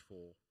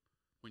watchful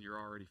when you're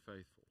already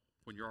faithful,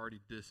 when you're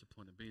already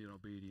disciplined and being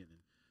obedient and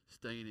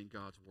staying in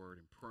God's word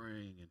and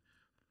praying and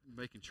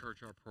making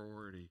church our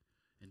priority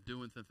and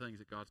doing the things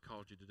that God's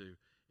called you to do.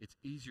 It's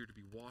easier to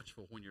be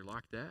watchful when you're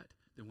like that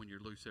than when you're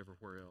loose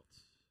everywhere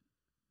else.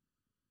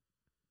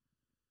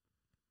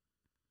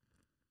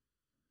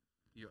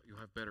 You'll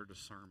have better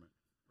discernment,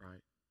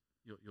 right?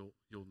 You'll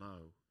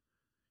know.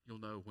 You'll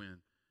know when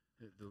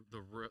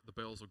the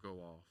bells will go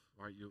off,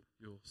 right?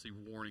 You'll see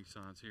warning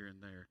signs here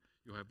and there.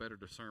 You'll have better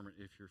discernment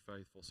if you're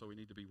faithful. So we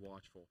need to be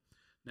watchful.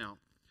 Now,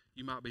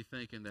 you might be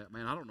thinking that,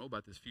 man, I don't know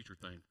about this future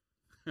thing.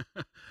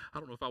 I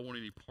don't know if I want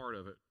any part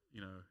of it.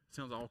 You know, it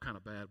sounds all kind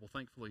of bad. Well,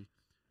 thankfully,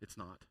 it's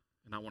not.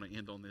 And I want to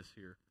end on this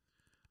here.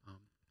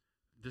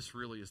 This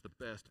really is the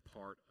best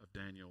part of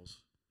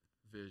Daniel's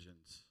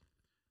visions.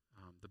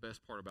 The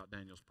best part about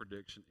Daniel's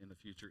prediction in the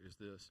future is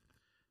this.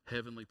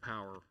 Heavenly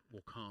power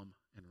will come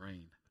and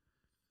reign.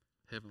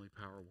 Heavenly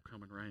power will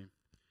come and reign.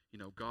 You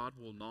know, God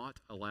will not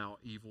allow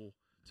evil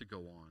to go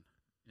on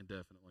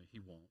indefinitely. He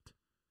won't.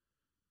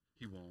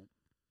 He won't.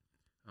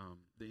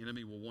 The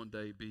enemy will one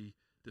day be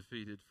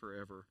defeated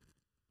forever.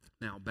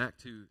 Now, back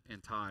to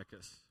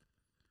Antiochus.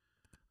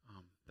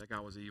 That guy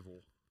was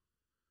evil.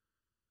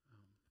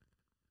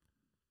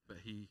 But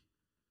he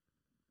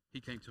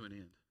came to an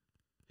end.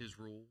 His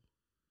rule,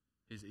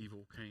 his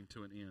evil came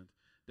to an end.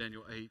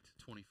 Daniel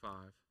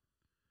 8:25.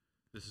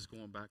 This is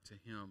going back to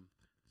him.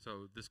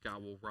 So this guy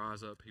will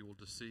rise up, he will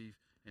deceive,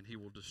 and he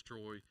will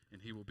destroy,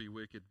 and he will be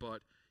wicked,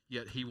 but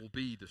yet he will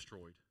be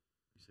destroyed,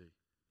 you see,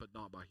 but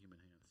not by human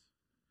hands.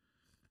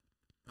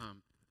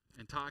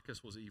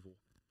 Antiochus was evil,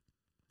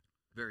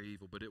 very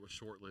evil, but it was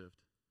short-lived.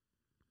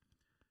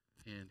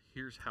 And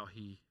here's how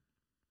he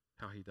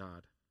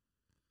died.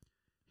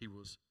 He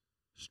was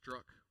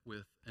struck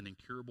with an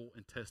incurable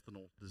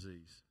intestinal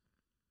disease.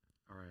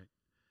 All right.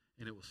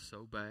 And it was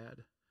so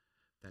bad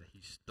that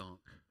he stunk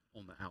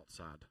on the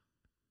outside.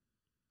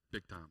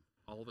 Big time.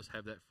 All of us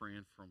have that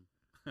friend from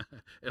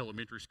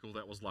elementary school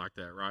that was like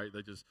that, right?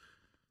 They just,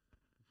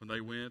 when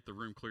they went, the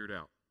room cleared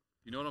out.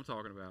 You know what I'm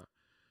talking about?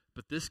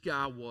 But this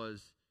guy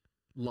was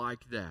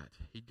like that.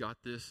 He got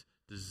this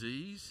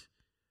disease,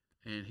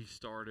 and he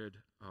started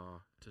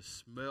to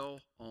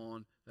smell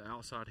on the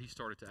outside. He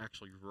started to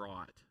actually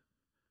rot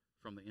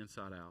from the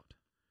inside out.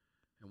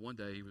 And one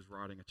day he was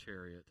riding a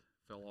chariot,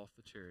 fell off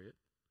the chariot,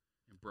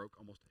 and broke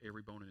almost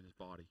every bone in his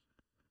body.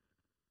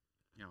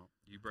 You know,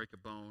 you break a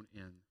bone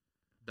in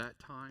that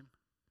time,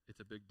 it's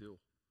a big deal.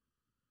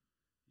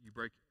 You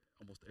break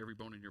almost every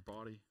bone in your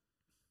body,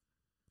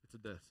 it's a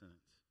death sentence.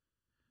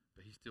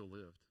 But he still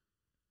lived.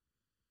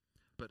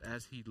 But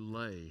as he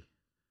lay,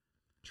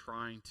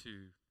 trying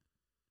to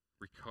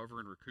recover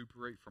and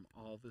recuperate from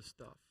all this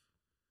stuff,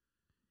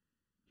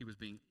 he was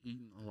being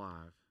eaten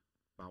alive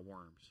by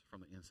worms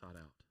from the inside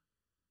out.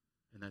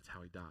 And that's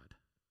how he died.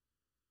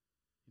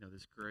 You know,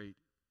 this great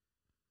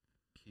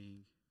king,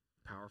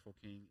 powerful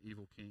king,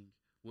 evil king,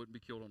 wouldn't be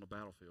killed on the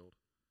battlefield.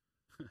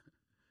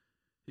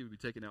 He would be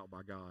taken out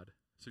by God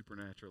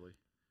supernaturally.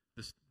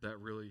 That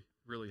really,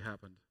 really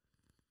happened.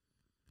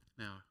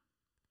 Now,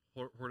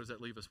 where does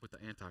that leave us with the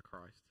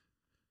Antichrist?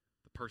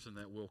 The person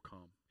that will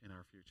come in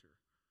our future.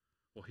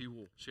 Well, he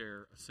will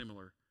share a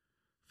similar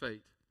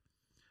fate.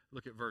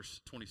 Look at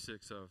verse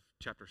 26 of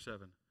chapter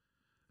 7.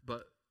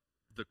 But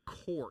the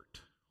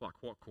court, like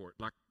what court?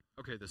 Like,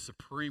 okay, the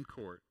Supreme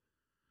Court,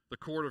 the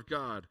court of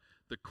God.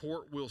 The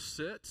court will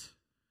sit,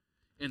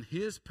 and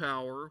his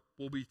power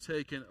will be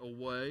taken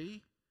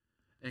away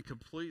and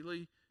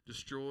completely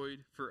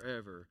destroyed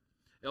forever.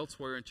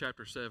 Elsewhere in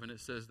chapter 7,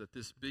 it says that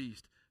this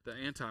beast, the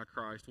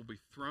Antichrist, will be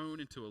thrown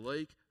into a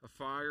lake of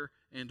fire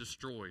and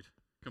destroyed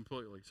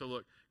completely. So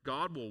look,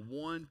 God will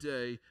one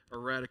day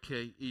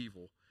eradicate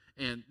evil.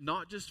 And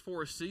not just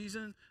for a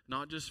season,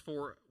 not just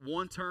for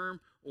one term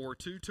or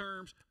 2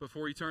 terms, but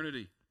for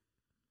eternity.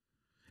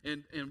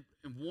 And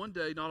one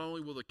day, not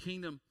only will the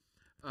kingdom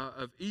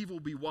of evil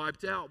be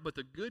wiped out, but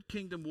the good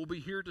kingdom will be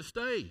here to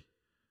stay.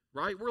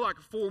 Right? We're like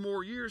 4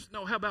 more years.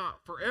 No, how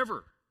about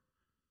forever?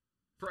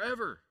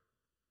 Forever.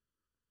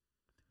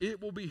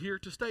 It will be here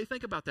to stay.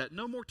 Think about that.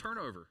 No more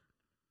turnover.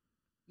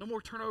 No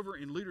more turnover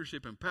in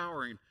leadership and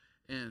power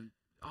and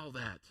all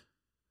that.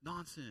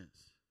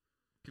 Nonsense.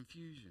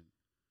 Confusion.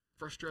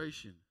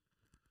 Frustration.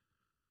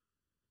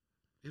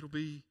 It'll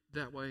be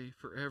that way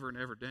forever and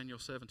ever. Daniel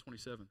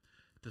 7:27.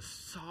 The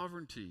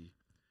sovereignty,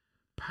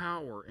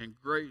 power,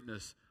 and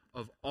greatness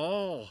of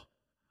all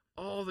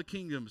All the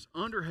kingdoms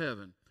under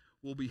heaven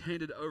will be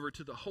handed over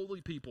to the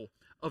holy people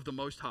of the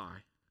Most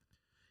High.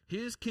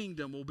 His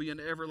kingdom will be an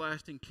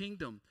everlasting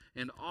kingdom,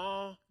 and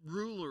all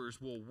rulers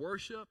will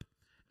worship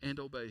and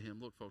obey him.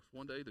 Look, folks,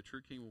 one day the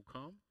true king will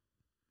come.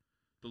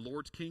 The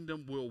Lord's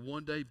kingdom will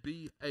one day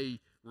be a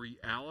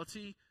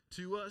reality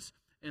to us,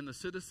 and the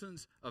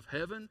citizens of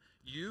heaven,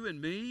 you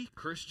and me,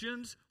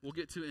 Christians, will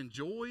get to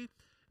enjoy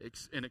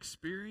and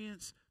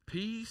experience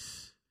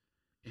peace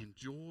and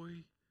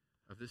joy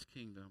of this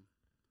kingdom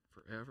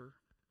forever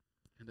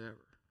and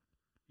ever.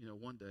 You know,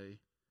 one day,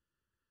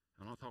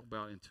 I'm not talking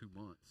about in 2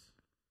 months,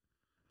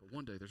 but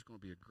one day there's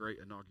going to be a great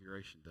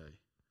inauguration day.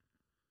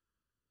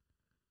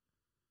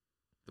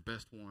 The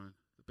best one,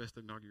 the best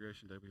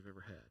inauguration day we've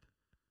ever had.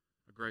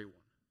 A great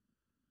one.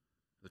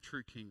 The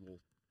true king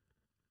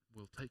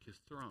will take his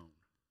throne.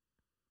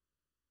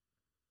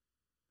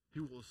 He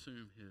will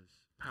assume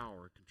his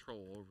power and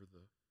control over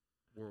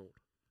the world.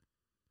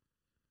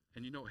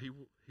 And you know what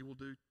he will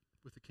do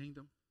with the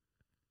kingdom?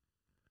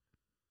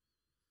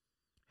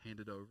 Hand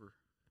it over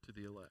to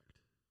the elect.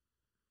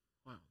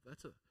 Wow,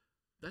 that's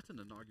an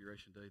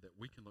inauguration day that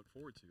we can look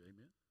forward to.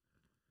 Amen.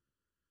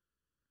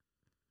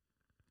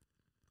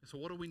 And so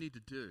what do we need to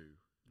do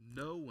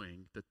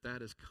knowing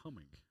that is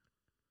coming?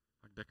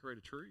 Like decorate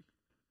a tree?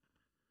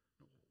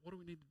 What do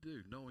we need to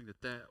do knowing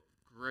that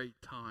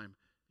great time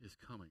is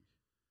coming?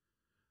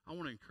 I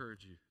want to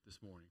encourage you this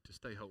morning to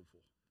stay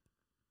hopeful.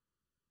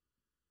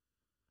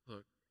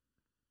 Look,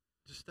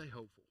 just stay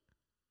hopeful.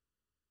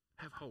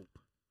 Have hope.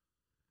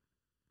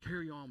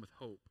 Carry on with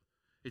hope.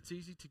 It's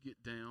easy to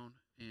get down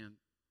and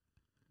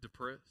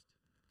depressed.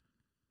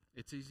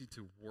 It's easy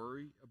to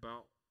worry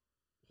about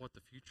what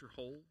the future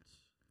holds.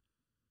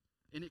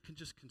 And it can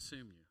just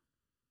consume you.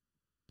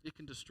 It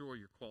can destroy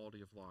your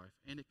quality of life,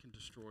 and it can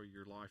destroy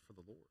your life for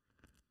the Lord.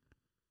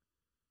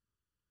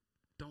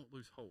 Don't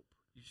lose hope.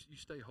 You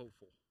stay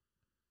hopeful.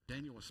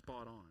 Daniel was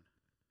spot on.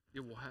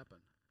 It will happen.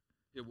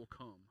 It will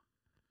come.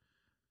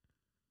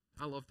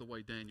 I love the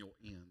way Daniel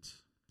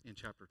ends in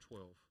chapter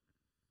 12.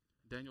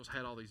 Daniel's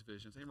had all these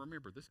visions. And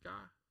remember, this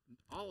guy,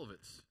 all of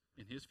it's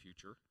in his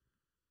future.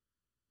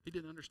 He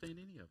didn't understand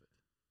any of it.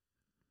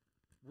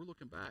 We're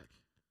looking back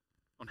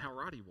on how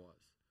right he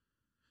was.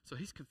 So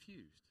he's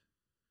confused.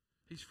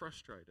 He's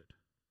frustrated.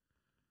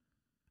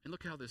 And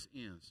look how this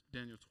ends,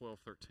 Daniel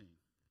 12:13.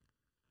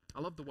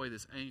 I love the way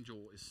this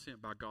angel is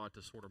sent by God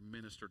to sort of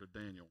minister to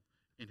Daniel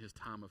in his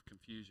time of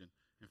confusion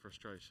and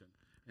frustration.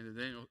 And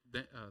the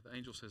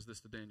angel says this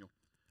to Daniel.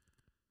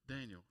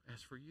 Daniel,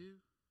 as for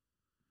you,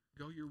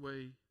 go your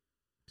way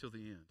till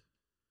the end.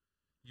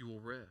 You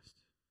will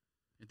rest.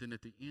 And then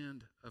at the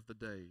end of the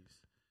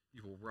days,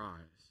 you will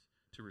rise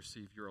to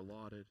receive your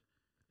allotted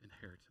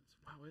inheritance.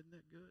 Wow, isn't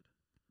that good?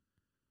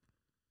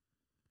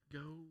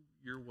 Go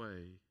your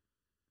way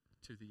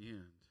to the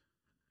end.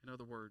 In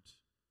other words,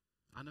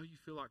 I know you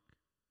feel like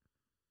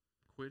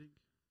quitting.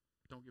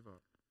 Don't give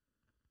up.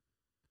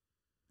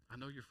 I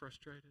know you're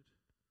frustrated.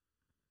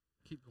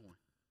 Keep going.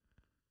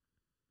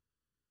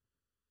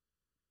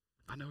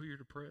 I know you're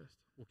depressed.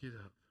 Well, get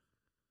up.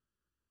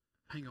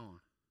 Hang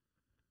on.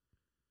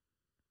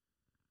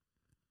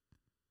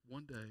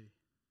 One day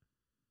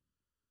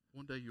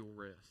you'll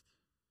rest.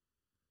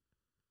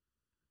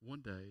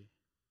 One day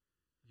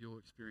you'll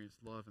experience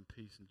love and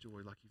peace and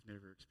joy like you've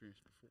never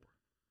experienced before.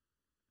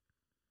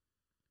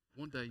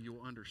 One day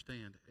you'll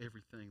understand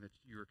everything that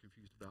you are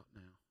confused about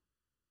now.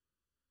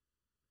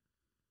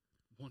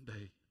 One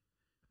day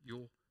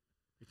you'll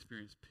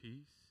experience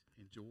peace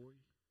and joy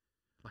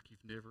like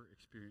you've never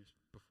experienced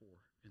before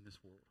in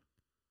this world.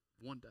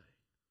 One day.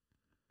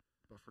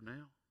 But for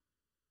now,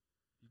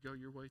 you go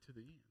your way to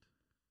the end.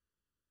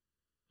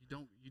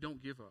 You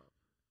don't give up.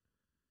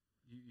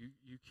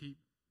 You keep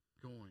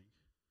going.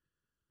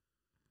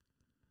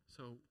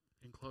 So,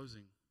 in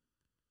closing,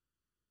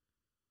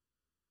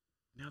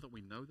 now that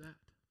we know that,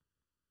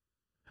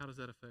 how does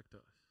that affect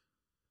us?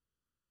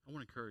 I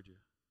want to encourage you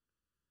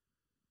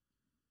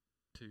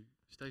to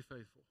stay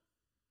faithful,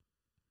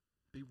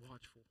 be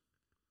watchful,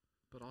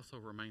 but also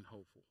remain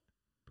hopeful,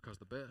 because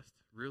the best,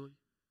 really,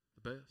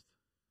 the best,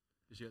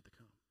 is yet to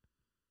come.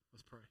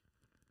 Let's pray.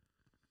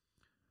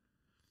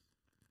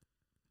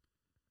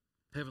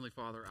 Heavenly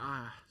Father,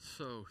 I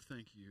so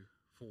thank you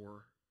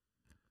for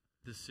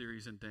this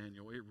series in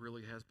Daniel. It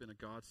really has been a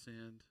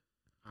godsend,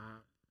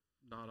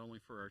 not only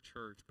for our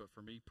church, but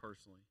for me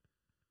personally.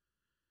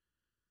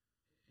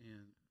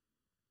 And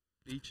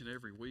each and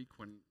every week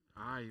when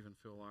I even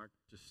feel like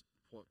just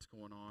what's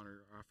going on,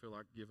 or I feel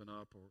like giving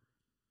up, or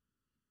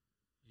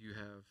you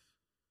have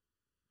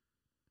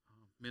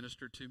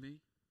ministered to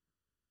me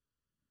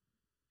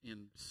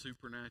in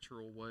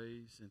supernatural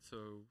ways. And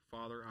so,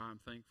 Father, I'm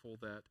thankful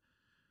that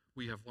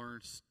we have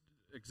learned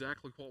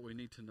exactly what we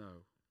need to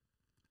know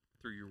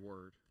through your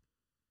word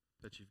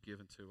that you've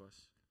given to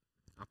us.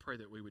 I pray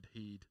that we would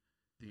heed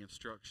the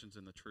instructions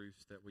and the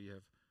truths that we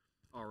have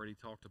already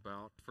talked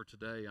about. For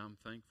today, I'm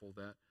thankful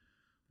that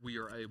we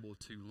are able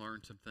to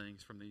learn some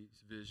things from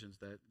these visions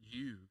that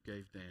you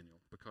gave Daniel,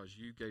 because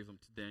you gave them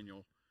to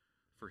Daniel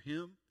for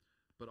him,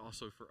 but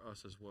also for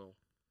us as well.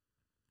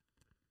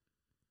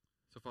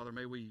 So, Father,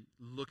 may we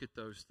look at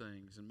those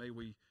things, and may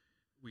we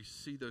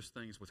see those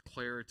things with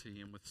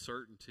clarity and with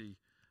certainty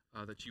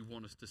that you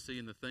want us to see.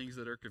 And the things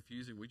that are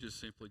confusing, we just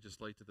simply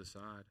just lay to the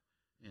side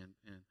and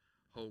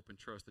hope and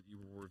trust that you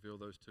will reveal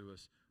those to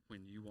us when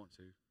you want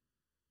to.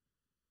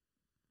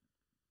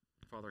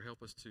 Father,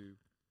 help us to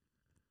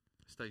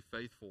stay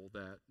faithful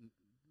that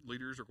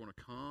leaders are going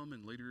to come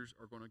and leaders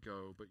are going to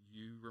go, but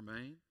you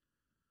remain,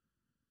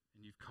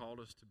 and you've called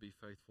us to be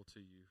faithful to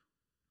you.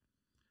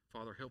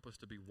 Father, help us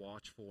to be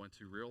watchful and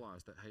to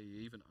realize that, hey,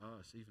 even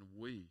us, even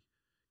we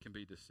can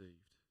be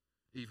deceived.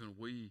 Even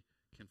we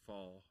can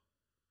fall.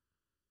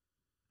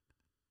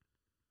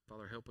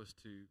 Father, help us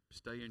to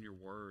stay in your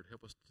word.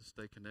 Help us to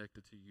stay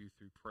connected to you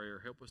through prayer.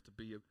 Help us to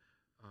be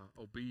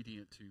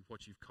obedient to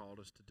what you've called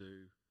us to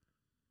do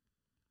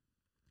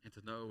and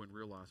to know and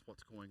realize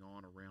what's going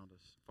on around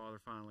us. Father,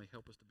 finally,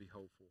 help us to be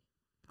hopeful.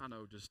 I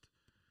know just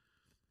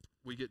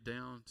we get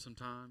down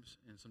sometimes,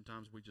 and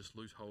sometimes we just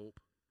lose hope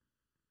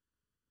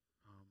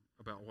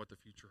about what the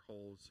future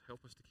holds.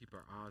 Help us to keep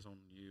our eyes on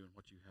you and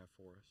what you have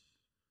for us,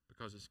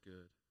 because it's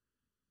good.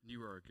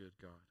 You are a good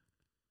God.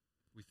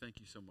 We thank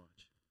you so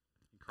much.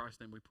 In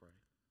Christ's name we pray.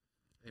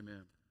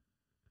 Amen.